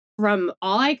from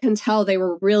all I can tell, they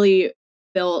were really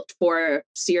built for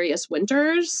serious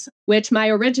winters, which my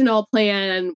original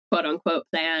plan, quote unquote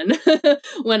plan,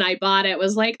 when I bought it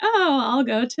was like, oh, I'll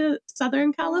go to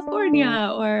Southern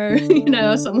California or,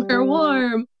 somewhere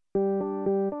warm.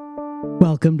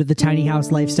 Welcome to the Tiny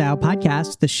House Lifestyle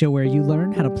Podcast, the show where you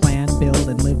learn how to plan, build,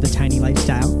 and live the tiny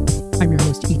lifestyle. I'm your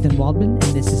host, Ethan Waldman,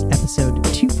 and this is episode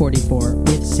 244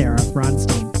 with Sarah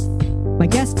Bronstein. My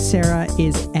guest, Sarah,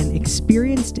 is an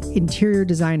experienced interior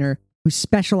designer who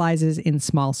specializes in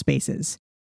small spaces.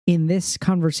 In this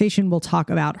conversation, we'll talk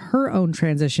about her own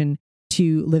transition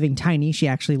to living tiny. She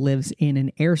actually lives in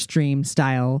an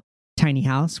Airstream-style tiny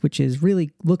house, which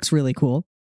looks really cool.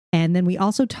 And then we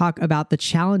also talk about the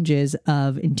challenges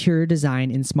of interior design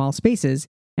in small spaces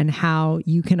and how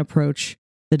you can approach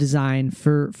the design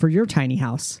for your tiny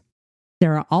house.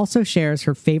 Sarah also shares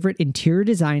her favorite interior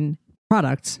design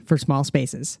products for small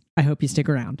spaces. I hope you stick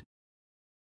around.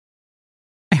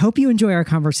 I hope you enjoy our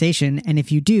conversation, and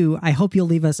if you do, I hope you'll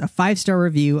leave us a 5-star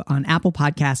review on Apple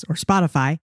Podcasts or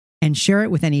Spotify and share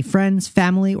it with any friends,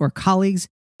 family, or colleagues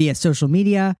via social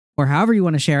media or however you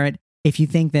want to share it if you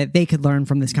think that they could learn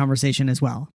from this conversation as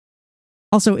well.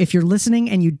 Also, if you're listening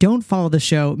and you don't follow the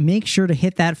show, make sure to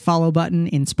hit that follow button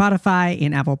in Spotify,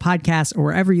 in Apple Podcasts, or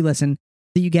wherever you listen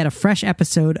so you get a fresh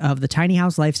episode of the Tiny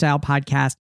House Lifestyle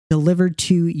Podcast delivered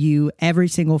to you every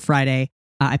single Friday.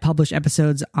 I publish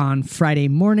episodes on Friday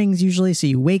mornings usually, so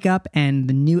you wake up and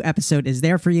the new episode is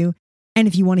there for you. And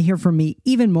if you want to hear from me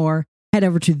even more, head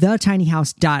over to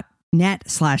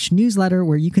thetinyhouse.net/newsletter,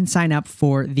 where you can sign up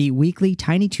for the weekly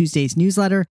Tiny Tuesdays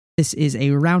newsletter. This is a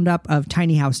roundup of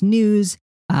Tiny House news,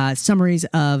 summaries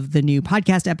of the new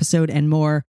podcast episode, and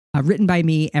more, written by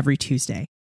me every Tuesday.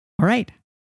 All right,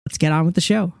 let's get on with the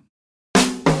show.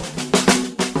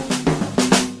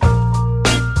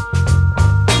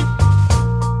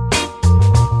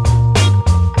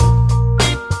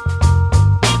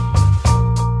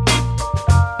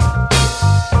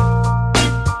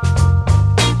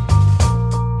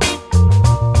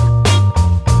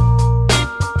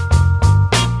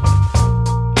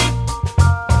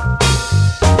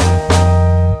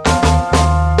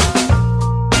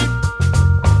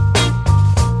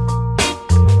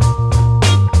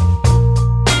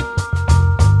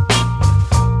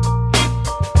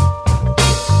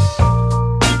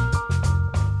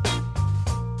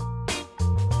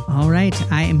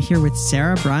 I am here with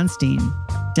Sarah Bronstein.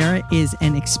 Sarah is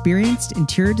an experienced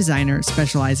interior designer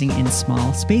specializing in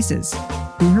small spaces.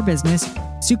 Through her business,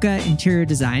 Suka Interior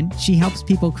Design, she helps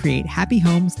people create happy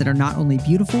homes that are not only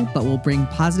beautiful, but will bring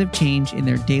positive change in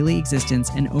their daily existence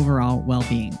and overall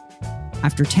well-being.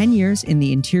 After 10 years in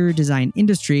the interior design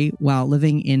industry, while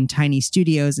living in tiny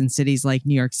studios in cities like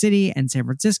New York City and San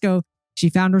Francisco, she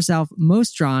found herself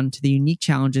most drawn to the unique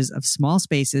challenges of small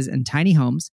spaces and tiny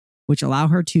homes, which allow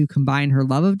her to combine her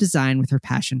love of design with her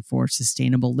passion for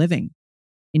sustainable living.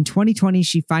 In 2020,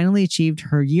 she finally achieved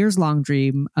her years-long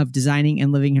dream of designing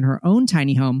and living in her own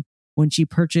tiny home when she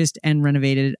purchased and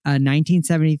renovated a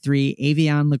 1973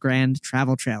 Avion Legrand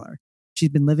travel trailer. She's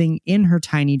been living in her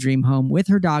tiny dream home with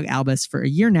her dog Albus for a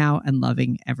year now and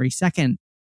loving every second.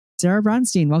 Sarah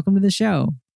Bronstein, welcome to the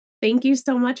show. Thank you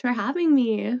so much for having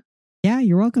me. Yeah,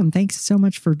 you're welcome. Thanks so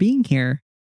much for being here.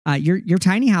 Your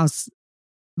tiny house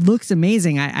looks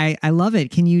amazing. I love it.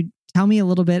 Can you tell me a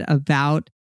little bit about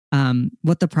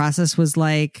what the process was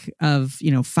like of,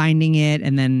 finding it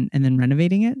and then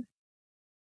renovating it?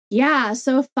 Yeah,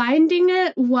 so finding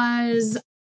it was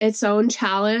its own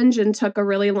challenge and took a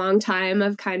really long time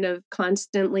of kind of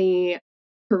constantly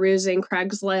perusing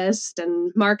Craigslist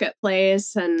and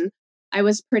Marketplace, and I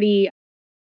was pretty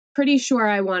sure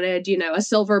I wanted, a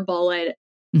silver bullet,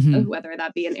 whether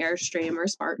that be an Airstream or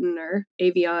Spartan or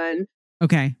Avion.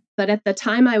 Okay. But at the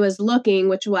time I was looking,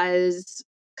 which was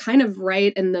kind of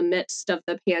right in the midst of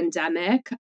the pandemic,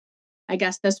 I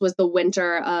guess this was the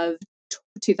winter of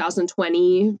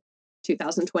 2020,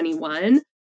 2021,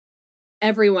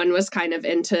 everyone was kind of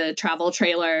into travel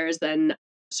trailers, and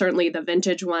certainly the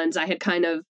vintage ones. I had kind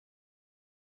of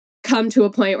come to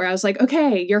a point where I was like,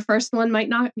 okay, your first one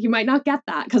you might not get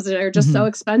that because they're just so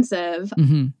expensive.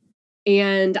 Mm-hmm.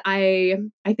 And I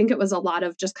think it was a lot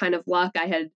of just kind of luck. I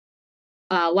had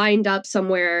lined up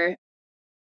somewhere.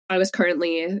 I was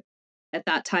currently at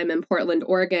that time in Portland,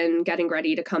 Oregon, getting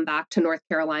ready to come back to North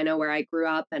Carolina where I grew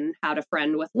up, and had a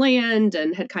friend with land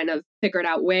and had kind of figured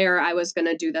out where I was going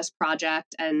to do this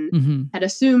project, and had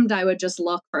assumed I would just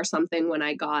look for something when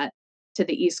I got to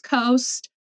the East Coast.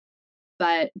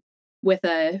 But with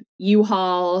a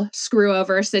U-Haul screw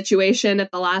over situation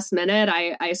at the last minute,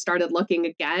 I started looking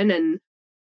again, and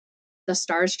the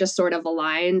stars just sort of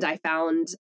aligned. I found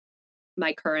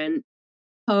my current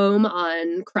home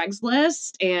on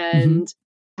Craigslist and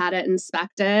had it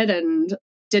inspected and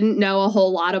didn't know a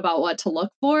whole lot about what to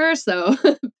look for. So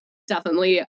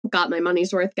definitely got my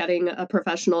money's worth getting a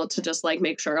professional to just like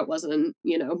make sure it wasn't,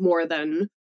 more than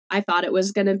I thought it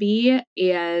was going to be.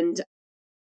 And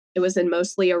it was in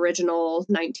mostly original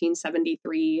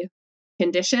 1973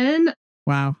 condition.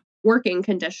 Wow. Working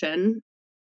condition.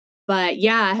 But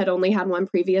yeah, I had only had one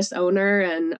previous owner,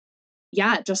 and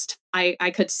yeah, just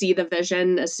I could see the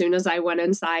vision as soon as I went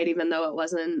inside, even though it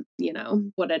wasn't,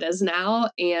 what it is now.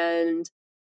 And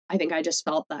I think I just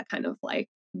felt that kind of like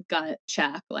gut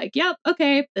check, like, yep,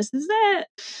 okay, this is it.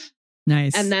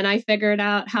 Nice. And then I figured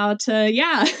out how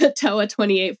to, tow a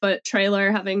 28-foot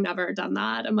trailer, having never done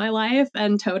that in my life,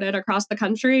 and towed it across the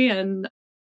country and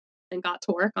got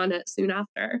to work on it soon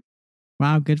after.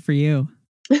 Wow, good for you.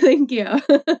 Thank you.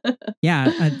 Yeah.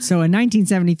 So in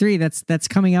 1973, that's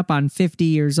coming up on 50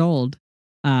 years old.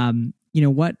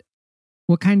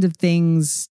 What kinds of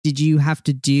things did you have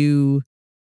to do?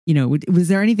 Was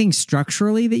there anything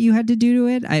structurally that you had to do to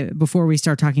it? Before we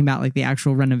start talking about like the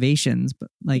actual renovations, but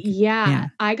like, yeah,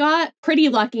 I got pretty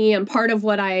lucky. And part of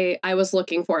what I was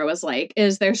looking for was like,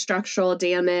 is there structural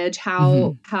damage?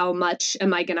 How much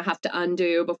am I going to have to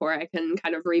undo before I can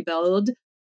kind of rebuild?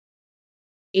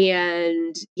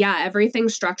 And yeah, everything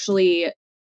structurally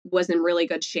was in really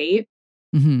good shape.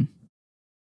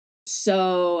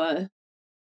 So,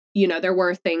 there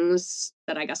were things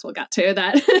that I guess we'll get to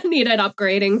that needed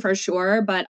upgrading for sure.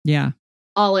 But yeah,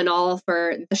 all in all,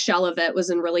 for the shell of it was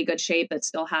in really good shape. It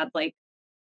still had like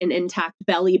an intact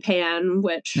belly pan,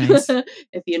 which nice.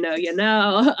 If you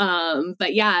know.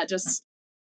 But yeah, just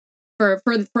for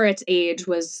its age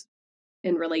was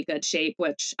in really good shape,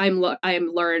 which I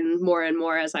am learn more and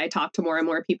more as I talk to more and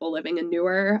more people living in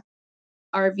newer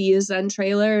RVs and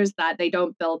trailers that they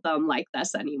don't build them like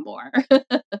this anymore.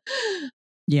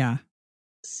 Yeah.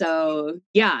 So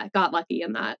yeah, got lucky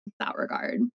in that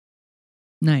regard.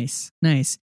 Nice.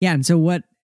 Yeah. And so what,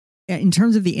 in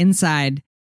terms of the inside,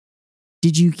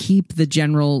 did you keep the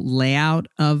general layout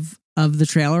of the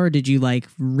trailer, or did you like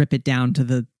rip it down to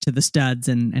the studs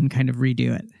and kind of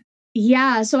redo it?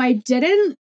 Yeah, so I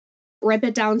didn't rip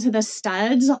it down to the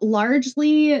studs.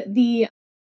 Largely the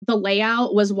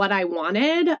layout was what I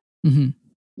wanted.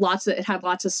 It had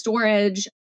lots of storage.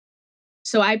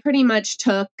 So I pretty much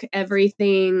took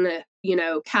everything,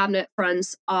 cabinet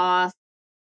fronts off,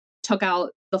 took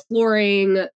out the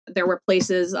flooring. There were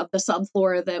places of the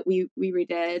subfloor that we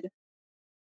redid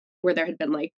where there had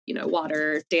been like,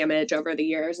 water damage over the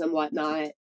years and whatnot.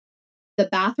 The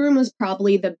bathroom was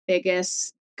probably the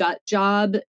biggest gut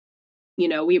job.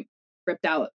 We ripped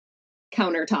out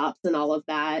countertops and all of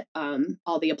that.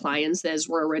 All the appliances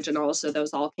were original, so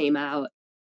those all came out.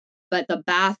 But the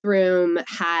bathroom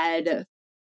had,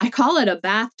 I call it a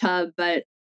bathtub, but,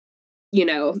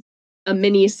 a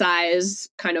mini size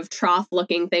kind of trough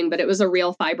looking thing, but it was a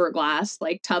real fiberglass,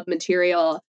 like tub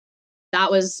material.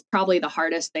 That was probably the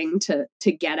hardest thing to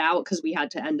get out, because we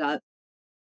had to end up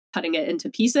cutting it into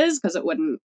pieces because it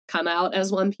wouldn't come out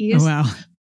as one piece. Oh, wow.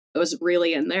 It was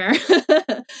really in there.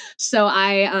 So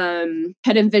I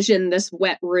had envisioned this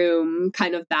wet room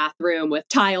kind of bathroom with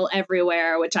tile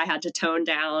everywhere, which I had to tone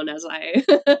down as I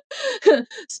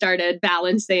started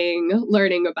balancing,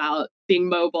 learning about being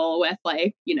mobile with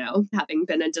like, having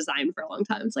been in design for a long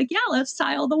time. It's like, yeah, let's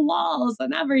tile the walls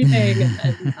and everything. And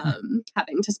then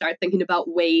having to start thinking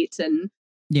about weight and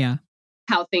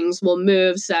how things will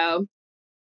move. So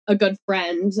a good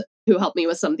friend who helped me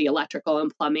with some of the electrical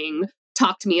and plumbing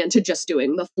talked me into just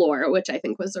doing the floor, which I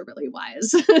think was a really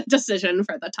wise decision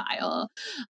for the tile.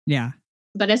 Yeah.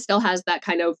 But it still has that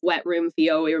kind of wet room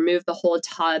feel. We removed the whole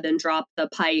tub and dropped the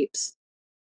pipes.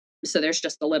 So there's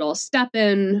just a little step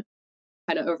in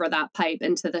kind of over that pipe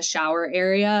into the shower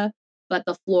area. But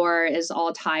the floor is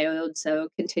all tiled, so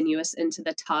continuous into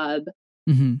the tub.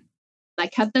 I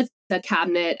kept the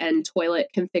cabinet and toilet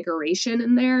configuration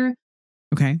in there.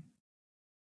 Okay.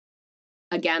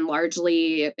 Again,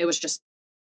 largely it was just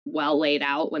well laid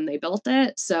out when they built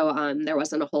it. So there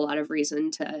wasn't a whole lot of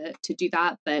reason to do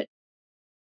that. But,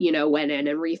 went in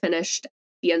and refinished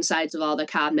the insides of all the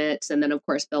cabinets, and then of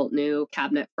course built new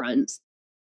cabinet fronts.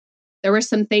 There were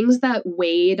some things that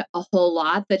weighed a whole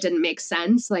lot that didn't make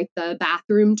sense. Like the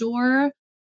bathroom door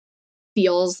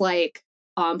feels like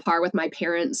on par with my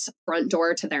parents' front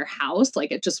door to their house.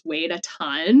 Like it just weighed a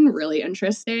ton. Really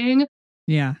interesting.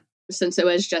 Yeah. Since it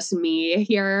was just me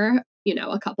here,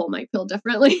 a couple might feel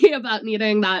differently about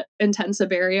needing that intensive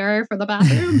barrier for the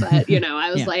bathroom. But,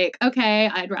 I was like, okay,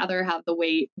 I'd rather have the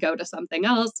weight go to something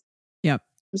else. Yep.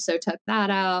 So took that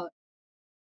out.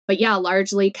 But yeah,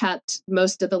 largely kept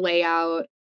most of the layout,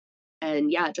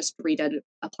 and yeah, just redid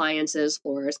appliances,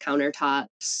 floors,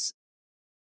 countertops,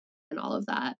 and all of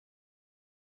that.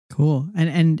 Cool.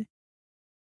 And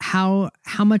how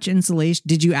much insulation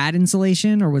did you add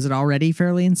insulation, or was it already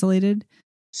fairly insulated?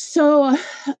 So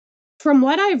from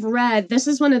what I've read, this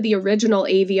is one of the original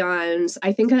Avions.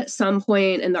 I think at some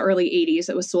point in the early 80s,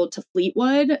 it was sold to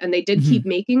Fleetwood, and they did keep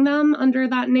making them under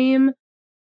that name.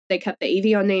 They kept the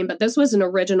Avion name, but this was an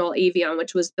original Avion,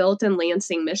 which was built in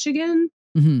Lansing, Michigan.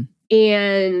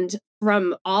 And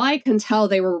from all I can tell,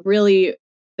 they were really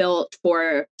built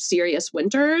for serious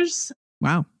winters.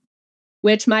 Wow.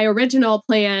 Which my original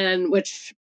plan,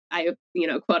 which I,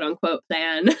 quote unquote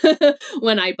plan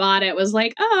when I bought it was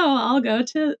like, oh, I'll go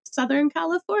to Southern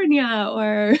California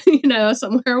or,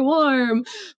 somewhere warm,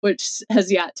 which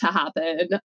has yet to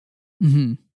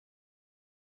happen.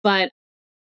 But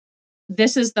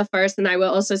this is the first, and I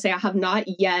will also say I have not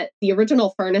yet, the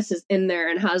original furnace is in there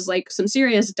and has like some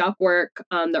serious ductwork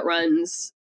that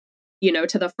runs,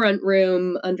 to the front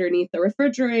room underneath the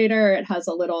refrigerator. It has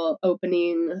a little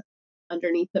opening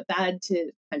underneath the bed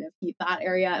to kind of heat that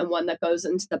area, and one that goes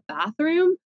into the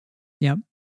bathroom. Yep.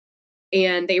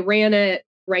 And they ran it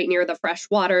right near the fresh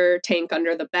water tank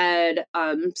under the bed.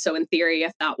 So in theory,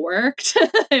 if that worked,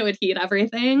 it would heat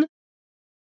everything.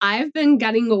 I've been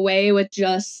getting away with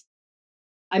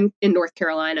I'm in North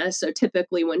Carolina, so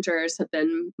typically winters have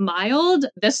been mild.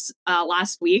 This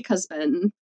last week has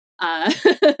been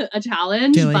a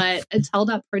challenge, but it's held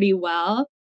up pretty well.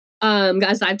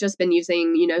 As I've just been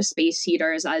using, space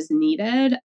heaters as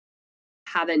needed.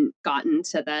 Haven't gotten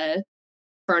to the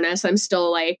furnace. I'm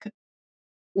still like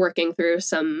working through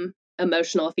some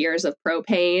emotional fears of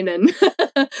propane and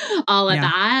all of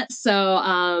that.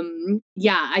 So,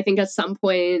 yeah, I think at some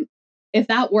point, if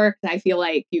that worked, I feel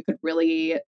like you could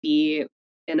really be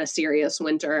in a serious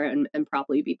winter and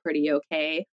probably be pretty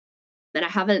okay. And I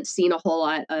haven't seen a whole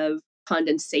lot of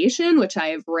condensation, which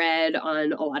I've read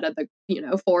on a lot of the,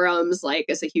 forums, like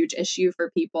is a huge issue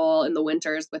for people in the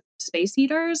winters with space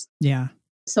heaters. Yeah.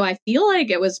 So I feel like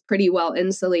it was pretty well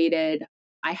insulated.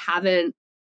 I haven't,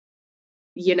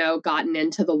 gotten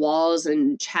into the walls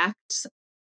and checked,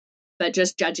 but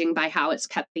just judging by how it's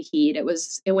kept the heat,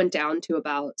 it went down to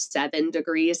about 7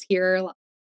 degrees here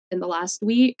in the last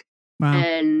week. Wow.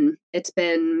 And it's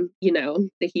been, the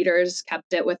heaters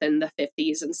kept it within the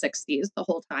 50s and 60s the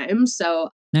whole time.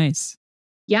 So nice.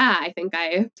 Yeah, I think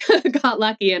I got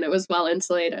lucky and it was well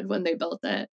insulated when they built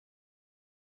it.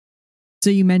 So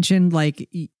you mentioned like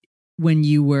when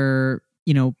you were,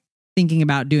 thinking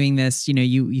about doing this,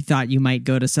 you thought you might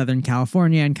go to Southern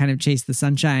California and kind of chase the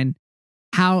sunshine.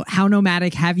 How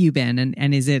nomadic have you been?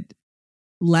 And is it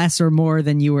less or more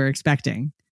than you were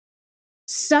expecting?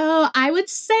 So I would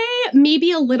say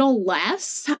maybe a little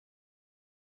less.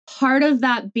 Part of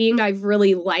that being I've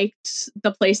really liked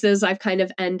the places I've kind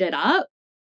of ended up.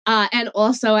 And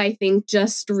also I think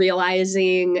just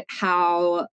realizing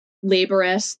how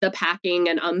laborious the packing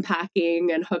and unpacking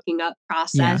and hooking up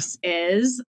process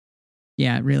is.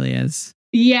 Yeah, it really is.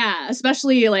 Yeah,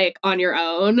 especially like on your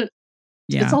own.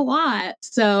 Yeah. It's a lot.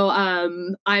 So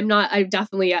I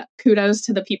definitely kudos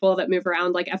to the people that move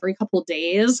around like every couple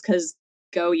days, because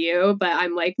go you. But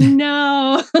I'm like,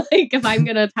 no, like if I'm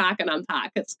going to pack and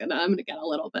unpack, I'm going to get a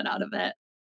little bit out of it.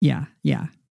 Yeah. Yeah.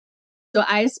 So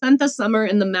I spent the summer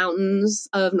in the mountains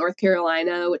of North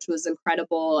Carolina, which was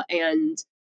incredible, and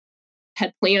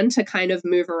had planned to kind of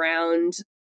move around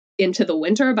into the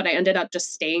winter, but I ended up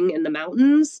just staying in the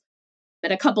mountains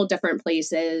at a couple different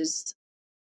places,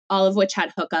 all of which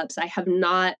had hookups. I have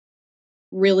not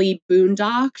really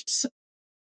boondocked,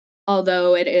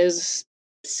 although it is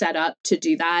set up to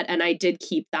do that. And I did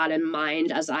keep that in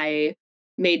mind as I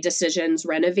made decisions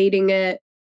renovating it,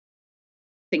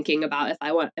 thinking about if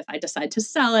I decide to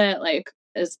sell it, like,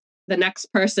 is the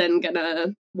next person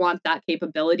gonna want that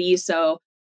capability? So,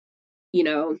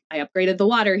 I upgraded the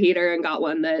water heater and got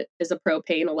one that is a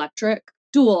propane electric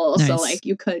dual. Nice. So like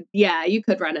you could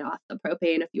run it off the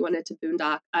propane if you wanted to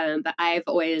boondock. But I've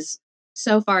always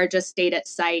so far just stayed at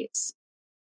sites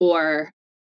or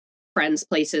friends'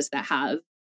 places that have,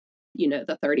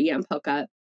 the 30 amp hookup,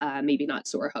 maybe not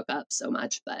sewer hookup so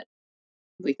much, but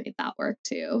we've made that work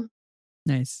too.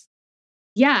 Nice.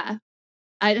 Yeah.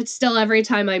 It's still every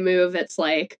time I move, it's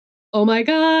like, oh my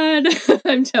God,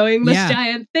 I'm towing this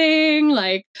giant thing,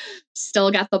 like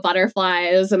still got the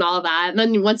butterflies and all that. And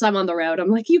then once I'm on the road, I'm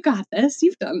like, you got this,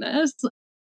 you've done this.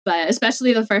 But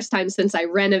especially the first time since I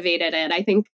renovated it, I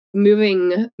think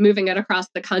moving it across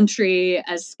the country,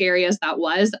 as scary as that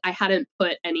was, I hadn't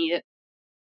put any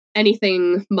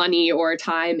anything money or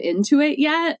time into it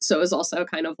yet. So it was also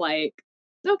kind of like,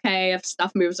 okay, if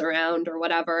stuff moves around or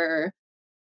whatever,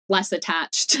 less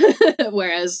attached.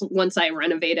 Whereas once I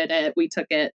renovated it, we took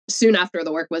it soon after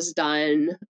the work was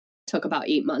done, took about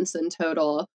 8 months in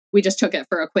total. We just took it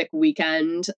for a quick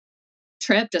weekend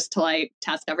trip just to like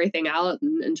test everything out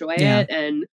and enjoy it.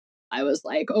 And I was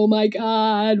like, oh my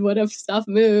God, what if stuff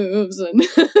moves? And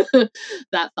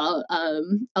that felt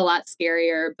a lot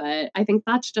scarier, but I think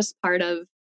that's just part of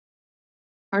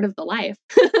the life.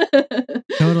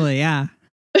 Totally. Yeah.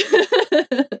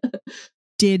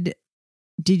 Did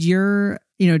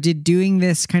doing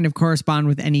this kind of correspond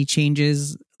with any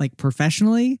changes like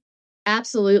professionally?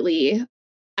 Absolutely.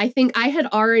 I think I had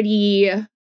already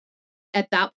at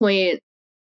that point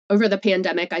over the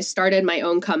pandemic, I started my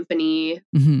own company,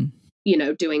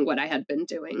 doing what I had been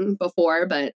doing before,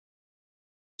 but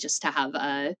just to have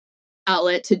a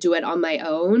outlet to do it on my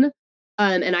own.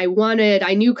 And I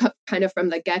knew kind of from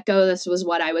the get-go, this was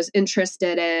what I was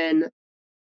interested in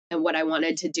and what I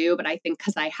wanted to do. But I think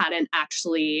because I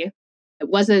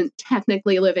wasn't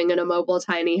technically living in a mobile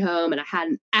tiny home and I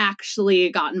hadn't actually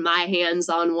gotten my hands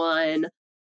on one,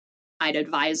 I'd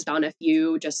advised on a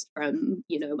few just from,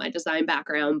 my design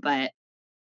background. But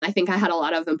I think I had a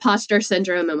lot of imposter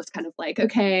syndrome and was kind of like,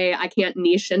 okay, I can't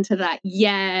niche into that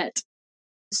yet.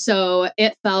 So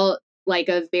it felt like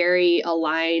a very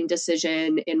aligned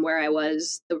decision in where I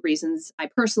was, the reasons I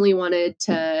personally wanted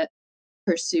to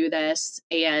pursue this.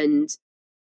 And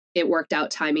it worked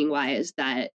out timing wise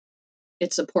that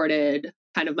it supported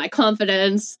kind of my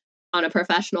confidence on a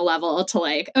professional level to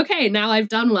like, okay, now I've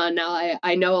done one. Now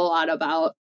I know a lot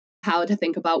about how to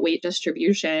think about weight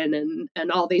distribution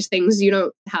and all these things you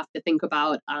don't have to think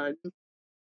about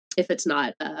if it's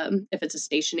a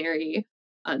stationary,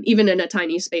 even in a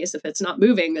tiny space, if it's not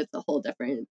moving, it's a whole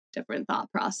different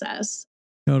thought process.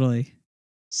 Totally.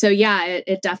 So yeah,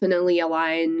 it definitely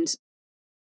aligned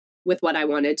with what I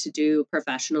wanted to do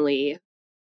professionally.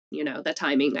 The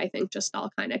timing, I think, just all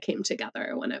kind of came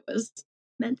together when it was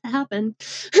meant to happen.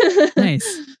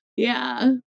 Nice.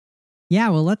 Yeah. Yeah.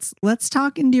 Well, let's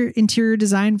talk interior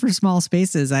design for small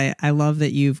spaces. I love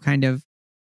that you've kind of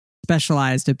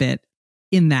specialized a bit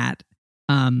in that.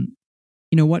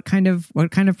 What kind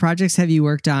of projects have you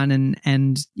worked on,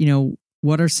 and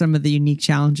what are some of the unique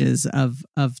challenges of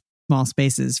small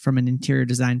spaces from an interior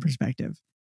design perspective?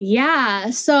 Yeah.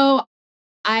 So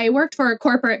I worked for a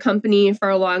corporate company for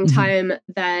a long time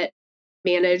that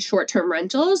managed short-term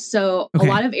rentals. So a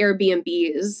lot of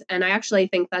Airbnbs. And I actually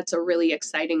think that's a really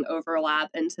exciting overlap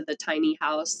into the tiny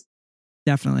house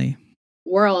definitely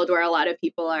world, where a lot of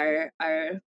people are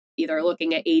either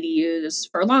looking at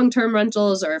ADUs for long-term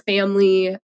rentals or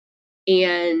family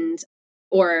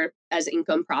or as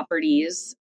income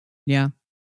properties. Yeah.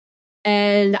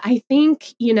 And I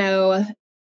think,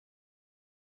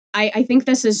 I think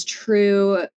this is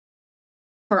true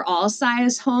for all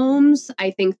size homes.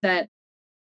 I think that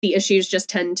the issues just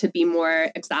tend to be more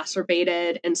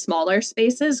exacerbated in smaller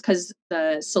spaces because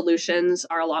the solutions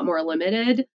are a lot more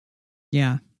limited.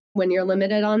 Yeah. When you're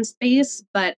limited on space.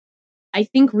 But I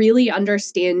think really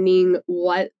understanding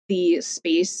what the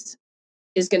space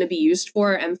is going to be used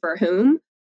for and for whom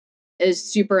is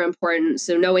super important.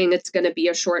 So knowing it's going to be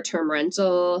a short-term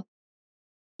rental,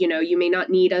 you may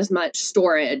not need as much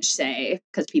storage, say,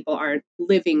 because people aren't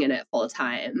living in it full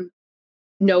time.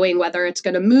 Knowing whether it's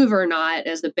going to move or not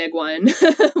is a big one.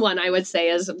 One I would say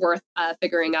is worth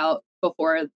figuring out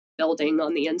before building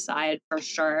on the inside for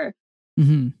sure.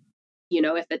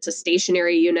 If it's a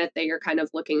stationary unit that you're kind of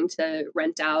looking to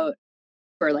rent out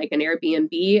for like an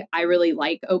Airbnb, I really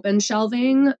like open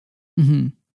shelving.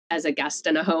 As a guest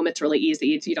in a home, it's really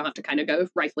easy. You don't have to kind of go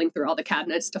rifling through all the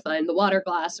cabinets to find the water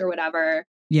glass or whatever.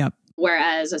 Yep.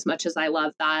 Whereas as much as I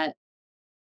love that,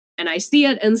 and I see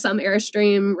it in some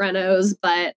Airstream renos,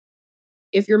 but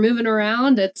if you're moving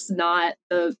around, it's not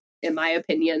in my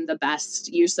opinion, the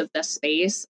best use of this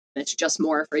space. It's just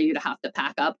more for you to have to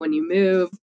pack up when you move.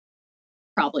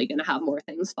 Probably going to have more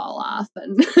things fall off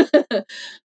and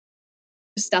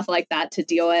stuff like that to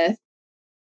deal with.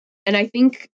 And I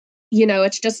think,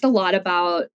 it's just a lot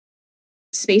about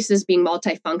spaces being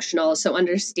multifunctional. So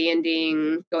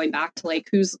understanding, going back to like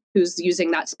who's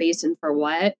using that space and for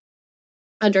what,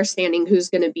 understanding who's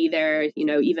going to be there.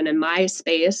 Even in my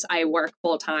space, I work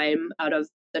full time out of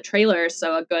the trailer.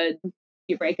 So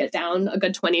you break it down, a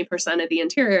good 20% of the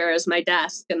interior is my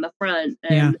desk in the front.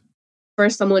 And for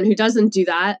someone who doesn't do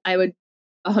that, I would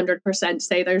 100%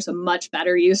 say there's a much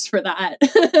better use for that.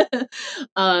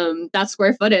 That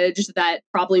square footage that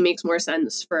probably makes more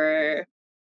sense for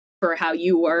how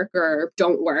you work or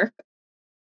don't work.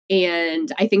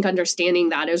 And I think understanding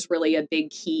that is really a big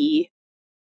key.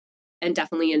 And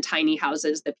definitely in tiny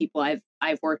houses, the people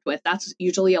I've worked with, that's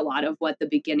usually a lot of what the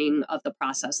beginning of the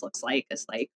process looks like. It's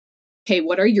like, okay,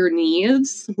 what are your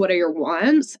needs? What are your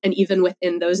wants? And even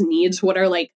within those needs, what are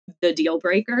like the deal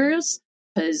breakers?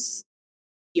 Because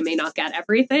you may not get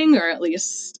everything, or at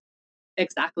least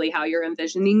exactly how you're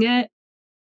envisioning it.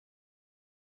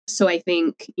 So I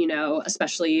think,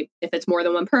 especially if it's more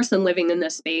than one person living in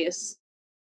this space,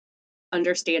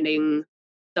 understanding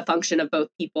the function of both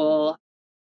people.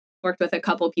 Worked with a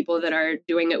couple people that are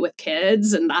doing it with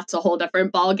kids, and that's a whole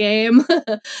different ball game.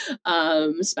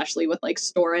 Especially with like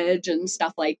storage and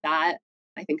stuff like that.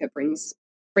 I think it brings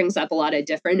up a lot of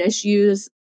different issues.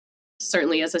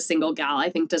 Certainly as a single gal,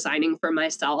 I think designing for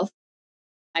myself,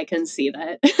 I can see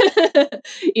that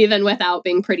even without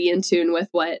being pretty in tune with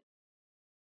what,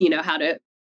 how to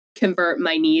convert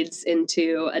my needs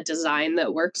into a design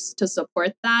that works to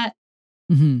support that.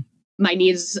 Mm-hmm. My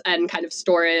needs and kind of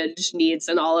storage needs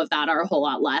and all of that are a whole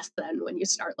lot less than when you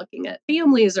start looking at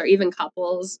families or even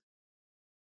couples.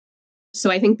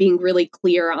 So I think being really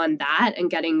clear on that and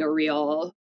getting a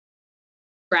real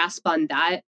grasp on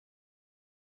that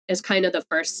is kind of the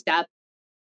first step.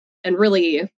 And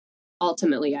really,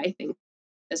 ultimately, I think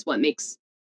is what makes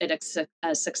it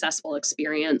a successful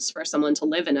experience for someone to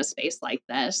live in a space like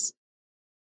this.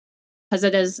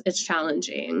 Because it's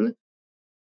challenging.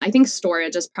 I think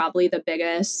storage is probably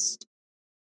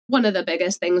one of the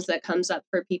biggest things that comes up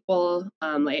for people,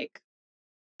 like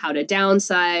how to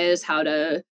downsize, how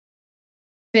to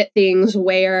fit things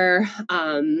where.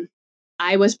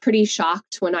 I was pretty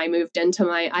shocked when I moved into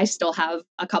I still have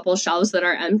a couple shelves that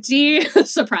are empty,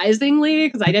 surprisingly,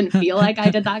 because I didn't feel like I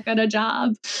did that good a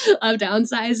job of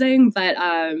downsizing. But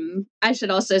I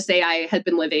should also say I had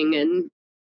been living in,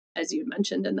 as you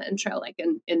mentioned in the intro, like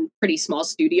in pretty small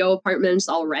studio apartments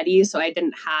already. So I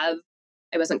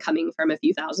wasn't coming from a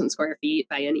few thousand square feet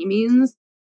by any means.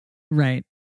 Right.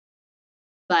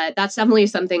 But that's definitely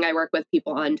something I work with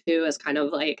people on too, is kind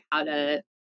of like how to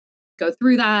go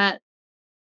through that.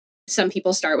 Some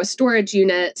people start with storage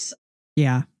units.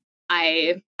 Yeah.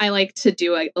 I like to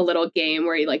do a little game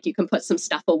where you can put some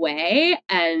stuff away,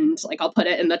 and like I'll put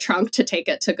it in the trunk to take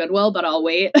it to Goodwill, but I'll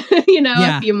wait, a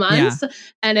few months. Yeah.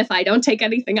 And if I don't take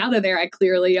anything out of there, I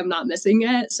clearly am not missing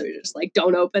it. So you're just like,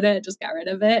 don't open it, just get rid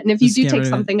of it. And if you do take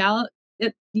something out,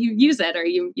 you use it, or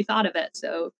you thought of it.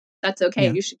 So that's okay.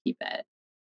 Yeah. You should keep it.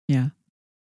 Yeah.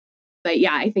 But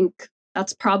yeah, I think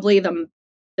that's probably the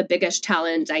biggest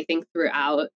challenge, I think,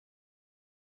 throughout,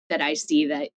 that I see,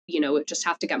 that, we just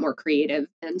have to get more creative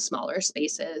in smaller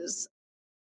spaces,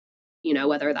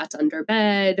 whether that's under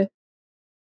bed,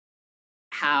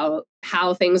 how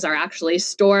things are actually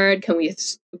stored. Can we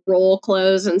roll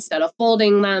clothes instead of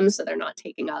folding them so they're not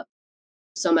taking up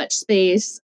so much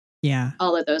space? Yeah.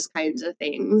 All of those kinds of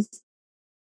things.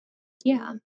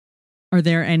 Yeah. Are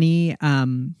there any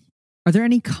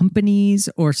companies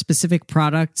or specific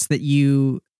products that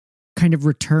you kind of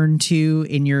return to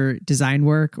in your design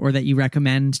work, or that you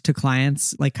recommend to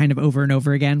clients, like kind of over and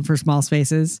over again for small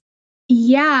spaces?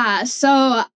 Yeah.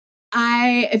 So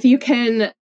if you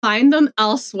can find them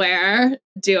elsewhere,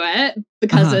 do it,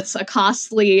 because it's a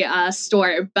costly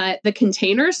store. But the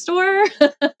Container Store,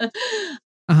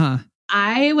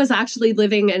 I was actually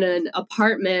living in an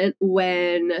apartment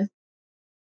when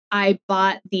I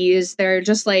bought these. They're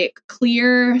just like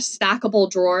clear stackable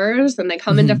drawers, and they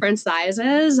come in different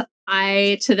sizes.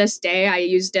 To this day, I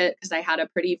used it because I had a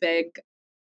pretty big,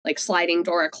 like, sliding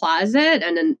door closet,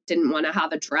 and then didn't want to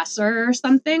have a dresser or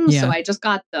something. Yeah. So I just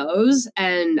got those,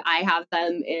 and I have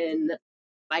them in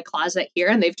my closet here,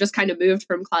 and they've just kind of moved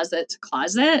from closet to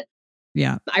closet.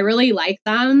 Yeah. I really like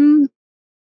them.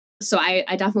 So I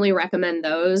definitely recommend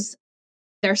those.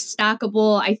 They're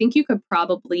stackable. I think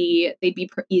they'd be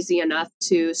easy enough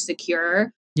to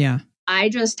secure. Yeah. I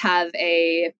just have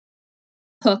a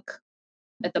hook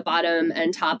at the bottom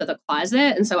and top of the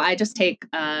closet. And so I just take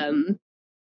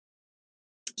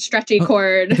stretchy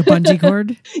cord. Like a bungee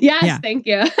cord? Yes, yeah. Thank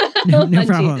you. No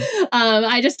problem.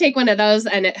 I just take one of those,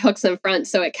 and it hooks in front,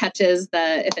 so it catches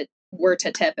if it were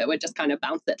to tip, it would just kind of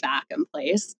bounce it back in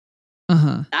place.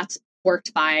 That's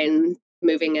worked fine,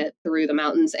 moving it through the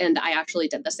mountains. And I actually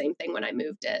did the same thing when I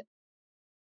moved it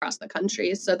across the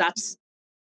country. So that's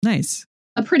nice.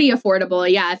 A pretty affordable.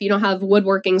 Yeah. If you don't have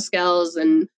woodworking skills,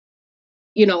 and,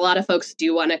 a lot of folks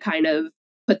do want to kind of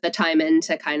put the time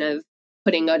into kind of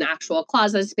putting an actual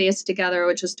closet space together,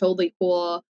 which is totally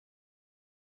cool.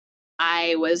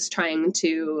 I was trying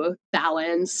to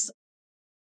balance,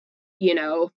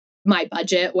 my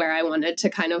budget where I wanted to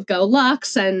kind of go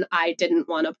luxe, and I didn't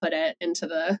want to put it into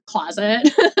the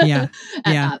closet Yeah.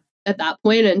 at that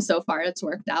point. And so far it's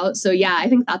worked out. So yeah, I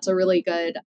think that's a really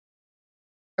good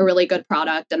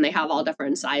product, and they have all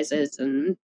different sizes,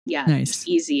 and yeah, Nice. It's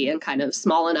easy and kind of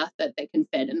small enough that they can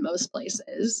fit in most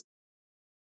places.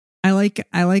 I like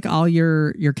all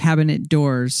your cabinet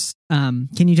doors. Can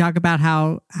you talk about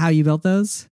how you built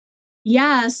those?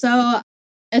 Yeah, so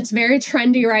it's very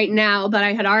trendy right now, but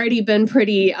I had already been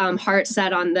pretty heart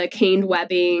set on the caned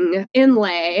webbing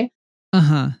inlay.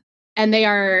 And they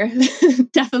are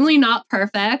definitely not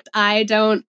perfect. I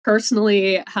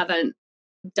haven't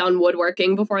done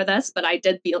woodworking before this, but I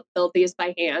did build these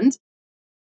by hand.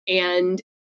 And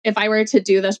if I were to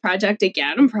do this project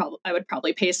again, I would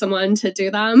probably pay someone to do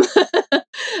them,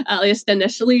 at least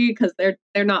initially, because they're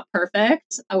not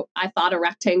perfect. I thought a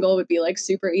rectangle would be like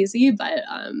super easy, but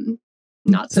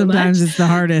not so Sometimes much. It's the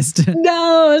hardest.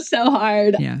 No, so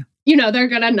hard. Yeah. They're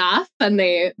good enough and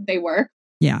they work.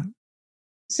 Yeah.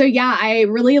 So yeah, I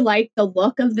really like the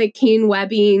look of the cane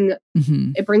webbing.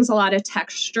 Mm-hmm. It brings a lot of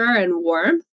texture and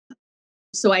warmth.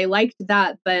 So I liked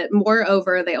that, but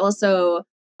moreover, they also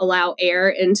allow air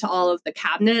into all of the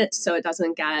cabinets so it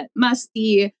doesn't get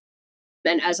musty.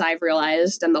 And as I've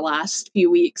realized in the last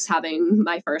few weeks, having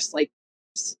my first like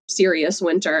serious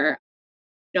winter,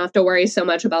 you don't have to worry so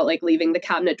much about like leaving the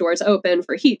cabinet doors open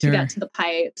for heat to get to the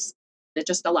pipes. It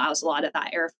just allows a lot of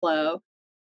that airflow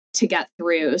to get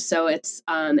through. So it's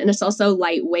and it's also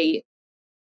lightweight.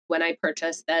 When I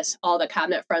purchased this, all the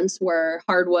cabinet fronts were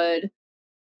hardwood.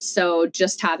 So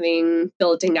just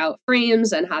building out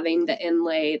frames and having the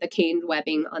inlay, the caned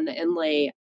webbing on the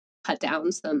inlay, cut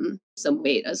down some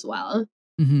weight as well.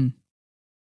 Mm-hmm.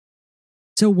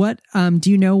 So what do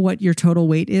you know what your total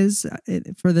weight is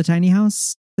for the tiny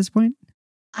house at this point?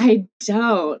 I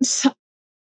don't.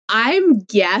 I'm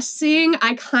guessing.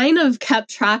 I kind of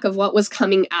kept track of what was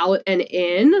coming out and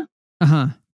in.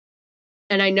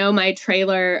 And I know my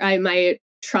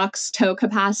truck's tow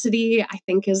capacity, I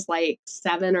think, is like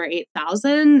 7,000 or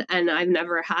 8,000, and I've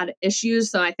never had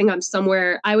issues. So I think I'm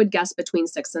somewhere, I would guess between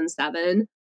 6 and 7.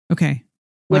 Okay.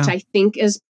 Wow. Which I think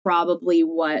is probably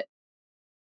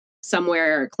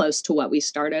somewhere close to what we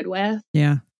started with.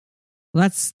 Yeah. Well,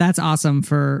 that's awesome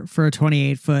for a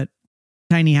 28-foot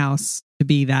tiny house to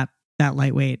be that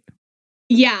lightweight.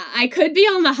 Yeah, I could be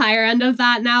on the higher end of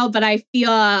that now, but I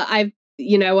feel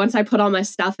once I put all my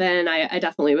stuff in, I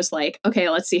definitely was like, okay,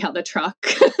 let's see how the truck,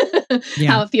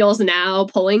 how it feels now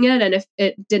pulling it, and if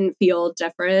it didn't feel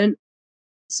different.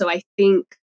 So I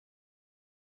think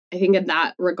in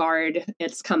that regard,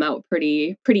 it's come out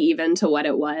pretty even to what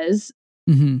it was.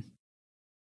 Mm-hmm.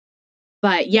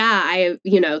 But yeah,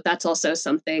 that's also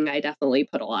something I definitely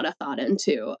put a lot of thought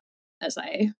into as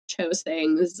I chose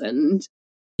things, and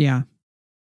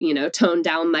tone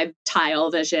down my tile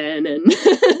vision and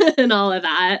and all of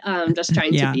that. Just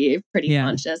trying to be pretty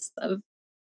conscious of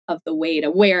the weight,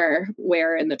 of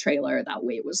where in the trailer that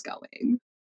weight was going.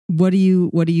 What do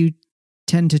you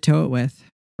tend to tow it with,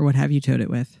 or what have you towed it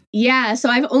with? Yeah, so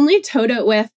I've only towed it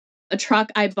with a truck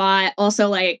I bought also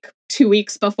like 2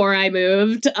 weeks before I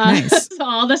moved. Nice. So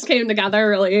all this came together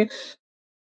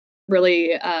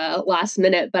really last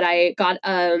minute, but I got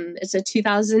it's a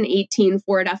 2018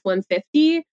 Ford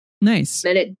F-150. Nice.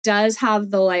 And it does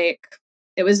have I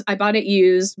bought it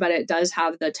used, but it does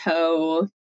have the tow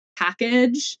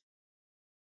package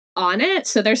on it.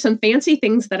 So there's some fancy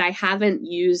things that I haven't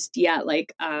used yet.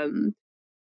 Like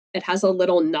it has a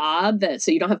little knob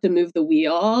so you don't have to move the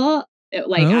wheel. It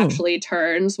actually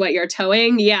turns what you're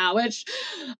towing. Yeah, which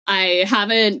I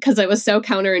haven't, because it was so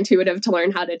counterintuitive to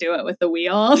learn how to do it with the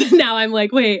wheel. Now I'm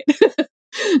like, wait,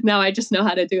 now I just know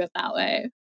how to do it that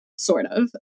way, sort of.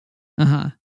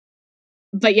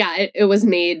 But yeah, it was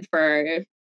made for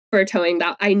towing.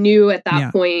 That I knew at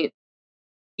that point,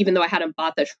 even though I hadn't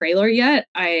bought the trailer yet,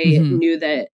 I knew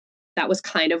that was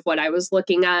kind of what I was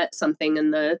looking at, something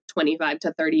in the 25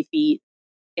 to 30 feet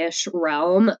ish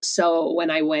realm. So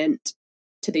when I went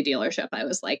to the dealership, I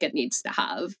was like, it needs to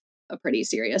have a pretty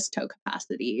serious tow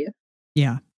capacity.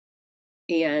 Yeah.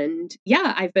 And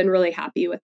yeah, I've been really happy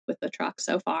with the truck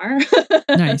so far.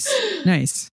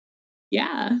 Nice.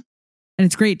 Yeah. And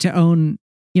it's great to own,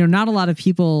 not a lot of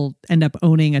people end up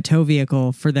owning a tow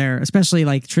vehicle for their, especially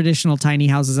like traditional tiny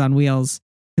houses on wheels,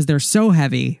 because they're so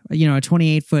heavy. A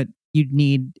 28-foot, you'd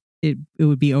need, it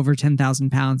would be over 10,000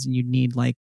 pounds, and you'd need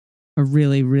like a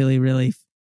really, really, really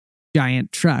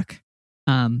giant truck.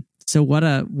 So what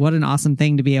an awesome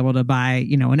thing to be able to buy,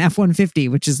 an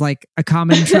F-150, which is like a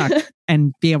common truck,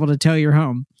 and be able to tow your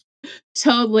home.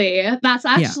 Totally. That's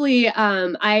actually,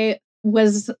 I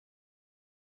was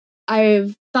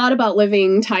I've thought about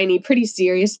living tiny pretty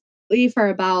seriously for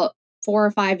about 4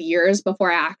 or 5 years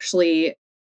before I actually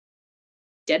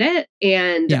did it.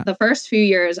 And the first few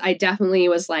years, I definitely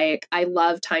was like, I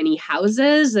love tiny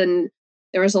houses, and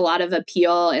there was a lot of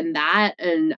appeal in that.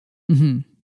 And,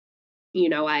 you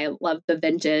know, I love the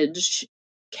vintage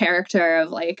character of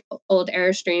like old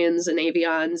Airstreams and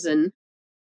Avions, and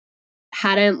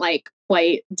hadn't like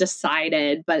quite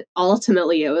decided, but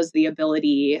ultimately it was the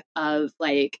ability of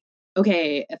like,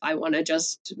 okay, if I want to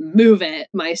just move it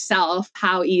myself,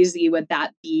 how easy would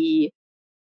that be?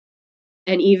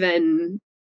 And even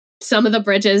some of the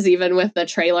bridges, even with the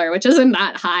trailer, which isn't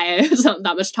that high, it's not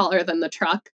that much taller than the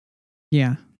truck.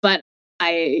 Yeah. But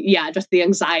just the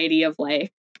anxiety of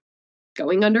like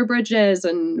going under bridges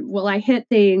and will I hit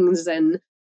things? And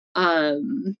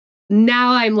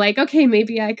now I'm like, okay,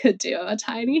 maybe I could do a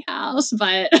tiny house,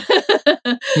 but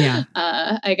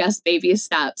I guess baby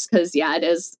steps, because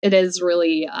it is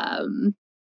really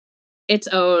its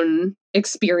own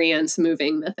experience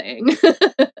moving the thing.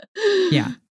 Yeah,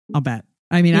 I'll bet.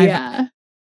 I mean,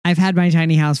 I've had my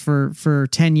tiny house for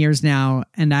 10 years now,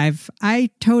 and I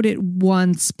towed it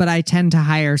once, but I tend to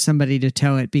hire somebody to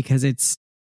tow it because it's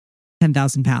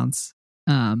 10,000 pounds.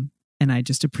 And I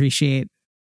just appreciate,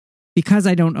 because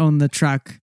I don't own the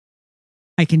truck,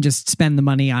 I can just spend the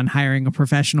money on hiring a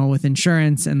professional with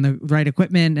insurance and the right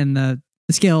equipment and the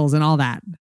skills and all that.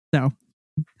 So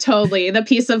totally. The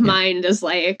peace of mind is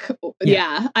like,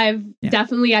 I've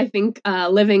definitely, I think,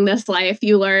 living this life,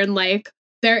 you learn like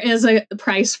there is a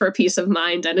price for peace of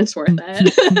mind, and it's worth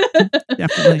it.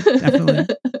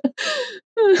 Definitely.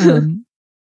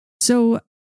 So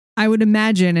I would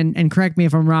imagine, and correct me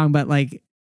if I'm wrong, but like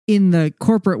in the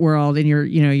corporate world, in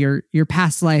your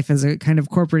past life as a kind of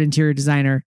corporate interior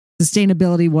designer,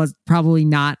 sustainability was probably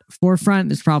not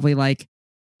forefront. It's probably like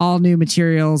all new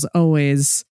materials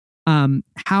always.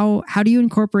 How do you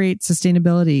incorporate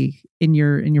sustainability in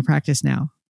your practice now?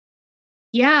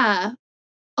 Yeah,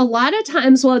 a lot of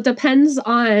times, well, it depends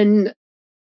on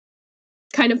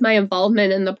kind of my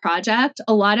involvement in the project.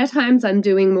 A lot of times I'm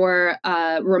doing more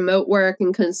remote work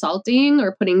and consulting,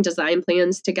 or putting design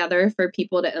plans together for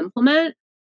people to implement.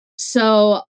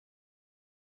 So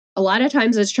a lot of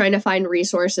times it's trying to find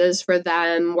resources for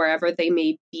them wherever they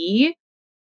may be.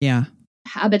 Yeah.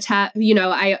 Habitat,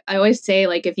 I always say,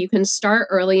 like, if you can start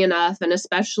early enough, and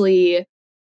especially,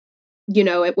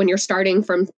 when you're starting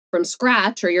from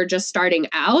scratch, or you're just starting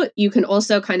out, you can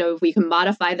also we can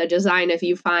modify the design. If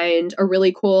you find a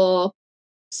really cool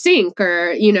sink,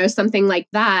 or, something like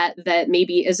that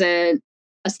maybe isn't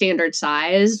a standard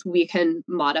size, we can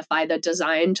modify the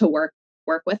design to work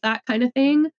with that kind of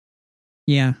thing.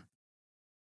 Yeah.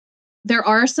 There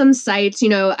are some sites,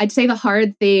 I'd say the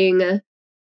hard thing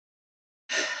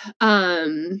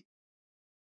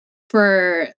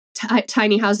for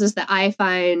tiny houses that I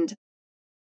find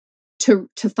to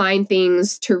find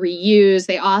things to reuse,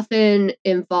 they often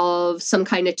involve some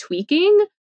kind of tweaking,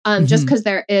 just because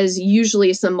there is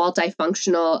usually some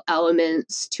multifunctional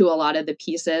elements to a lot of the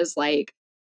pieces, like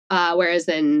whereas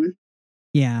in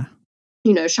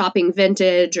shopping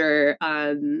vintage or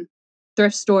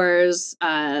thrift stores,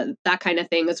 that kind of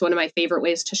thing is one of my favorite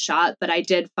ways to shop. But I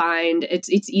did find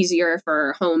it's easier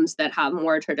for homes that have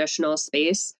more traditional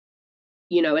space.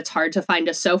 It's hard to find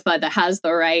a sofa that has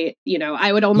the right,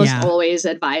 I would almost always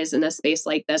advise in a space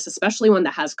like this, especially one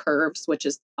that has curves, which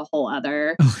is a whole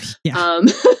other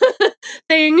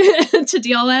thing to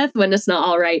deal with when it's not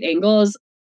all right angles.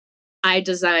 I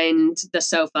designed the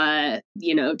sofa,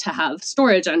 to have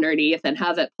storage underneath and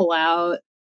have it pull out.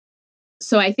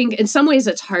 So I think in some ways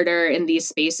it's harder in these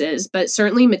spaces, but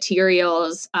certainly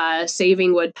materials,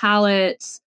 saving wood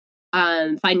pallets,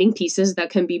 finding pieces that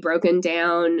can be broken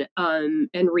down and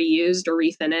reused or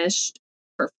refinished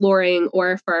for flooring,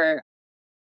 or for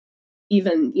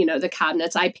even, the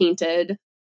cabinets. I painted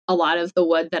a lot of the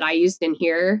wood that I used in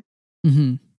here.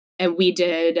 And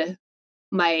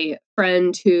my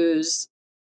friend who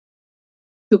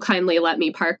kindly let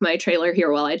me park my trailer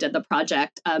here while I did the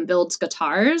project, builds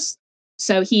guitars.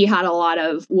 So he had a lot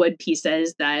of wood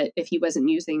pieces that if he wasn't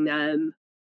using them,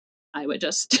 I would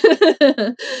just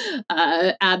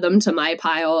add them to my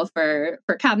pile for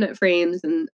cabinet frames.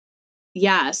 And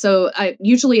so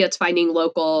usually it's finding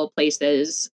local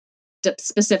places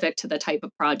specific to the type of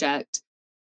project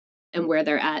and where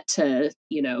they're at to,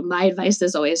 my advice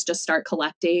is always just start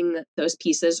collecting those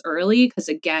pieces early. Because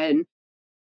again,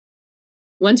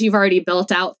 once you've already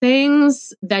built out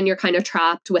things, then you're kind of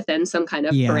trapped within some kind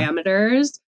of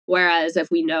parameters. Whereas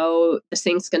if we know the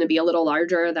sink's going to be a little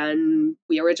larger than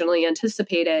we originally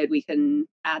anticipated, we can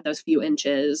add those few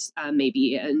inches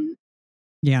maybe. And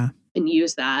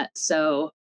use that.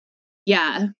 So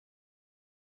yeah.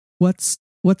 What's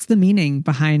the meaning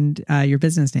behind your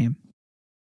business name?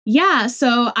 Yeah,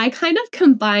 so I kind of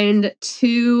combined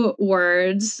two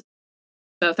words.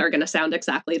 Both are going to sound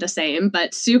exactly the same,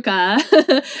 but Sukha,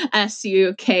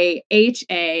 Sukha,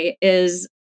 is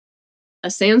a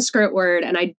Sanskrit word,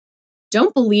 and I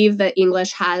don't believe that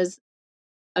English has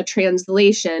a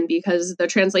translation, because the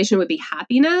translation would be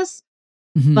happiness,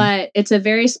 but it's a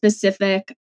very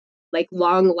specific, like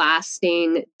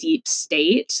long-lasting, deep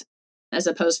state, as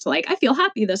opposed to like, I feel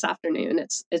happy this afternoon.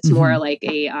 It's more like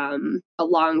a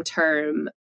long-term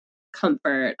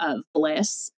comfort of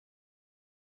bliss.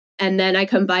 And then I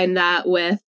combine that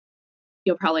with,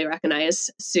 you'll probably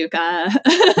recognize Sukha,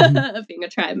 being a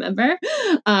tribe member.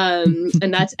 And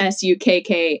that's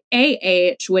Sukkah,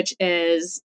 which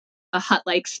is a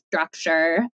hut-like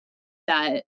structure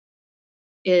that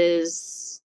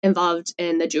is involved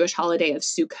in the Jewish holiday of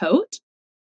Sukkot,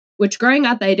 which growing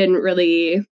up, I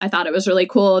thought it was really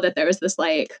cool that there was this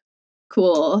like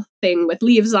cool thing with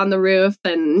leaves on the roof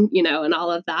and, and all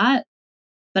of that.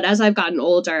 But as I've gotten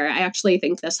older, I actually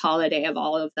think this holiday of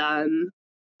all of them,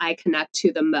 I connect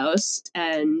to the most.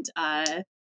 And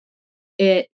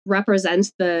it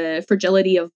represents the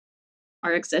fragility of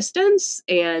our existence.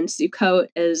 And Sukkot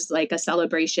is like a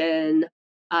celebration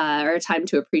or a time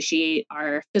to appreciate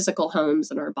our physical homes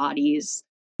and our bodies.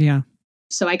 Yeah.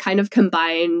 So I kind of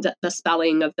combined the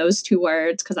spelling of those two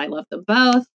words, because I love them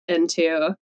both,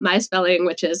 into my spelling,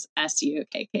 which is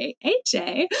Sukkha.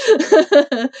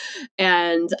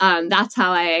 And that's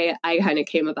how I kind of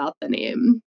came about the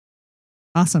name.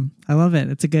 Awesome. I love it.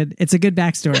 It's a good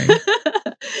backstory.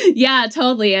 Yeah,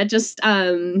 totally. I just,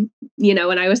 when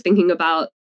I was thinking about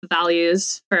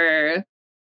values for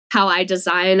how I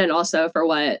design and also for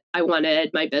what I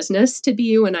wanted my business to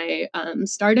be when I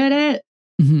started it,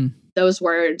 those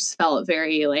words felt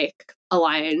very like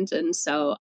aligned. And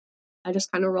so I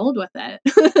just kind of rolled with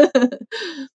it.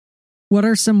 What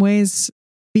are some ways,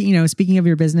 speaking of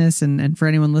your business and for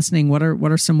anyone listening, what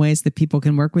are some ways that people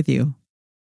can work with you?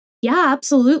 Yeah,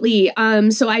 absolutely.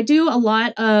 So I do a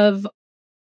lot of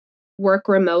work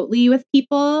remotely with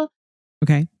people.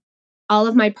 Okay. All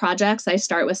of my projects, I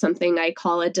start with something I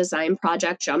call a design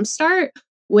project jumpstart,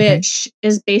 which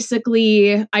is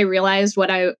basically, I realized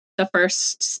the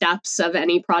first steps of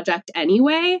any project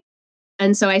anyway.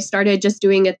 And so I started just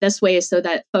doing it this way so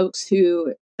that folks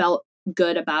who felt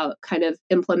good about kind of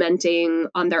implementing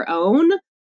on their own,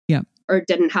 or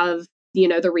didn't have,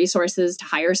 the resources to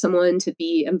hire someone to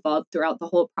be involved throughout the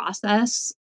whole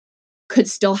process, could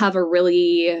still have a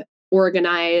really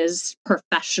organized,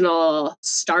 professional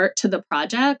start to the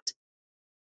project.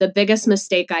 The biggest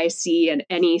mistake I see in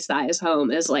any size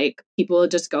home is like people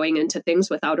just going into things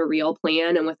without a real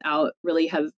plan and without really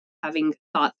having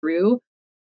thought through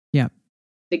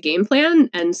the game plan.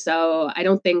 And so I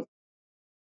don't think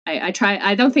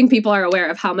I don't think people are aware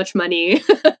of how much money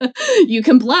you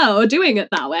can blow doing it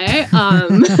that way.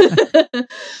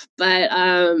 But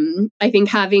I think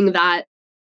having that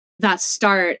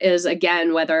start is,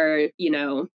 again, whether,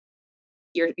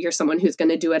 you're someone who's going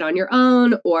to do it on your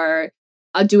own or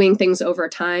doing things over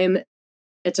time,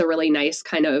 it's a really nice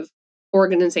kind of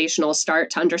organizational start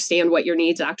to understand what your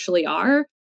needs actually are.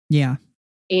 Yeah.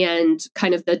 And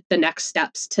kind of the next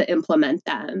steps to implement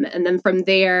them. And then from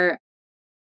there,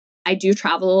 I do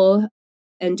travel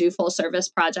and do full service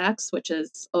projects, which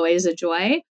is always a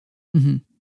joy. And,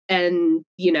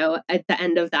 at the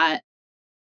end of that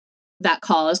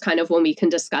call is kind of when we can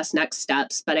discuss next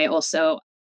steps. But I also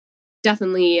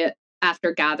definitely,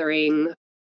 after gathering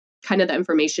kind of the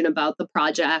information about the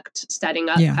project, setting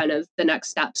up kind of the next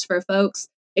steps for folks,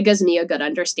 it gives me a good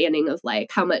understanding of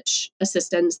like how much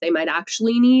assistance they might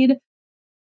actually need.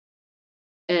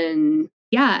 And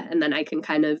and then I can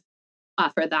kind of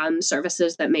offer them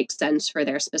services that make sense for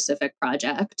their specific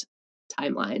project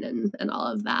timeline and all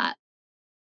of that.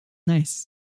 Nice.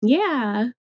 Yeah.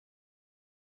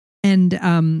 And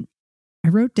I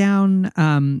wrote down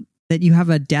that you have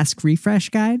a desk refresh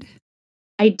guide.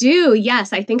 I do.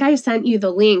 Yes. I think I sent you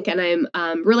the link, and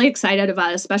I'm really excited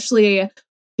about it, especially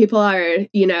people are,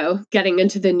 getting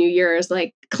into the New Year's,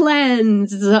 like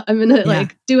cleanse. I'm going to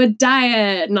like do a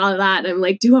diet and all of that. And I'm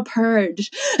like, do a purge,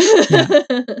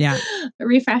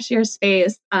 refresh your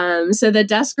space. So the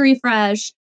desk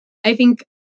refresh, I think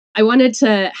I wanted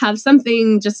to have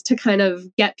something just to kind of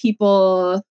get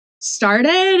people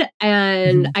started.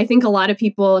 And I think a lot of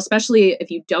people, especially if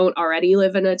you don't already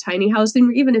live in a tiny house,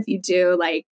 and even if you do,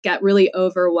 like get really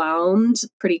overwhelmed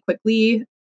pretty quickly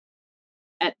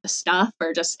at the stuff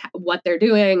or just what they're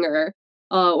doing, or,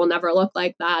 oh, it will never look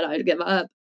like that, I'd give up.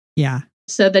 Yeah.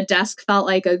 So the desk felt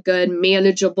like a good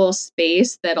manageable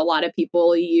space that a lot of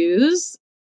people use.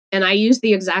 And I use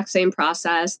the exact same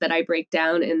process that I break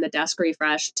down in the desk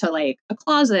refresh to like a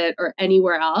closet or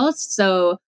anywhere else.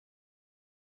 So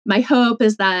my hope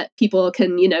is that people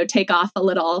can, take off a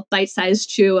little bite-sized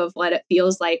chew of what it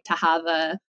feels like to have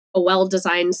a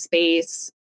well-designed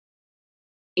space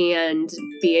and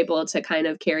be able to kind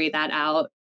of carry that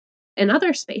out in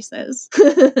other spaces.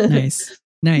 Nice.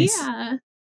 Yeah.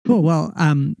 Cool. Well,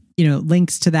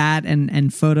 links to that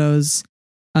and photos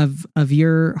of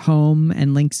your home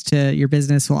and links to your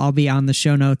business will all be on the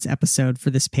show notes episode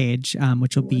for this page,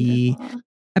 which will be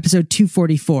episode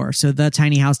 244. So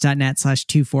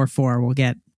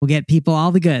thetinyhouse.net/244 will get people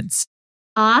all the goods.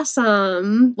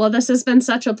 Awesome. Well, this has been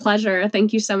such a pleasure.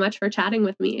 Thank you so much for chatting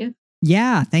with me.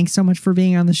 Yeah. Thanks so much for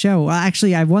being on the show. Well,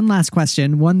 actually, I have one last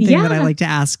question. One thing that I like to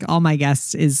ask all my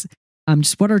guests is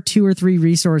just what are 2 or 3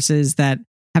 resources that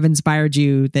have inspired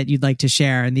you that you'd like to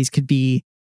share? And these could be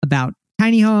about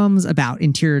tiny homes, about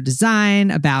interior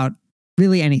design, about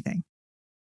really anything.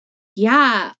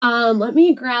 Yeah. Let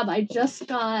me grab, I just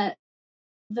got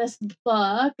this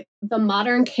book, The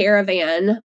Modern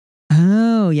Caravan.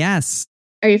 Oh, yes.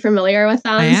 Are you familiar with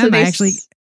them? I am. So I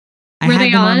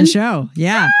had them on the show.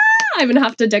 Yeah. I'm going to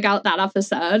have to dig out that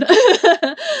episode.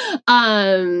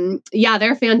 Yeah,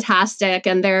 they're fantastic.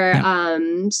 And they're,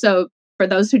 so for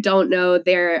those who don't know,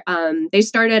 they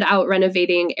started out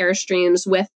renovating Airstreams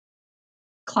with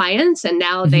clients, and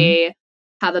now they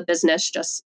have a business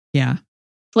just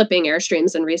flipping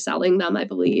Airstreams and reselling them, I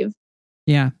believe.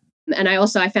 Yeah. And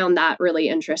I found that really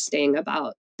interesting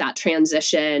about that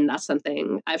transition. That's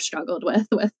something I've struggled with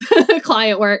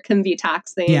client work can be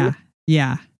taxing. Yeah.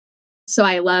 Yeah. So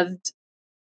I loved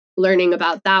learning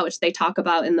about that, which they talk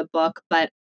about in the book, but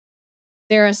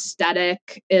their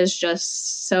aesthetic is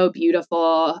just so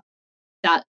beautiful.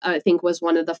 That I think was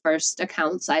one of the first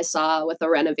accounts I saw with a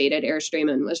renovated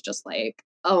Airstream and was just like,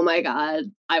 oh my God,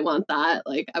 I want that.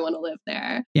 Like, I want to live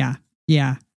there. Yeah.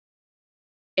 Yeah.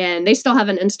 And they still have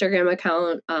an Instagram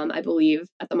account, I believe,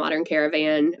 at the Modern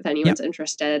Caravan. If anyone's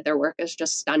interested, their work is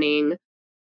just stunning.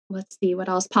 Let's see what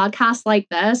else. Podcasts like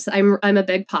this. I'm a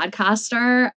big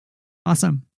podcaster.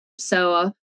 Awesome.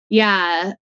 So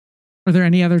yeah. Are there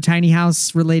any other tiny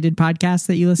house related podcasts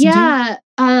that you listen to? Yeah.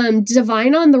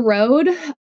 Divine on the Road.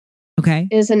 Okay.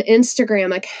 Is an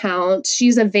Instagram account.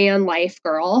 She's a van life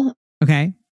girl.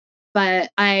 Okay.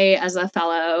 But I, as a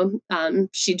fellow,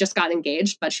 she just got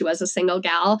engaged, but she was a single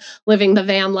gal living the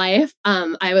van life.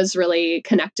 I was really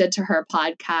connected to her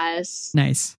podcast.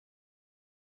 Nice.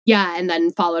 Yeah. And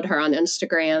then followed her on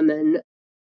Instagram. And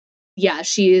yeah,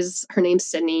 her name's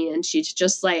Sydney, and she's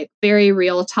just like very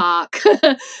real talk.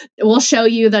 We'll show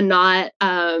you the not,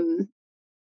 I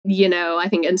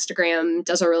think Instagram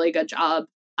does a really good job.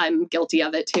 I'm guilty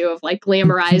of it too, of like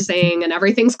glamorizing and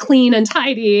everything's clean and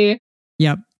tidy.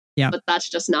 Yep. Yeah. But that's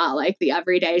just not like the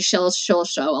everyday. She'll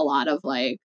show a lot of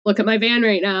like, look at my van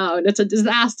right now and it's a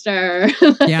disaster.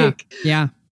 Yeah.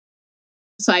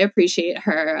 So I appreciate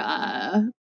her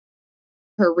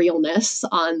realness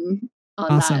on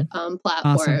awesome. that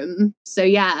platform. Awesome. So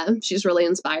yeah, she's really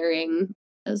inspiring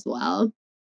as well.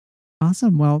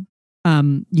 Awesome. Well,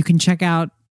 you can check out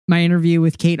my interview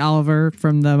with Kate Oliver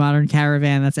from the Modern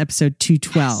Caravan. That's episode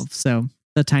 212. Yes. So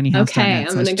the tiny house. Okay,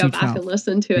 I'm going to go back and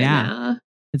listen to it now.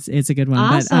 It's a good one.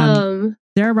 Awesome. But,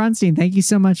 Sarah Bronstein, thank you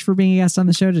so much for being a guest on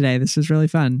the show today. This was really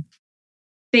fun.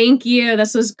 Thank you.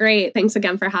 This was great. Thanks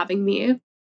again for having me.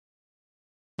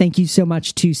 Thank you so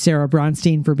much to Sarah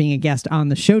Bronstein for being a guest on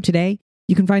the show today.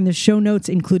 You can find the show notes,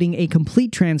 including a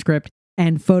complete transcript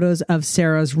and photos of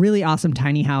Sarah's really awesome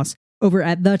tiny house over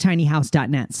at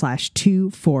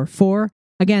thetinyhouse.net/244.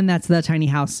 Again, that's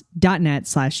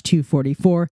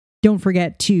thetinyhouse.net/244. Don't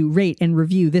forget to rate and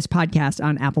review this podcast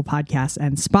on Apple Podcasts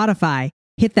and Spotify.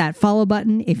 Hit that follow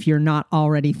button if you're not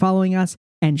already following us,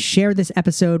 and share this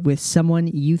episode with someone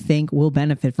you think will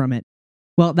benefit from it.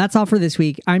 Well, that's all for this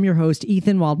week. I'm your host,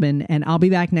 Ethan Waldman, and I'll be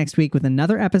back next week with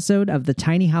another episode of the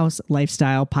Tiny House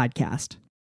Lifestyle Podcast.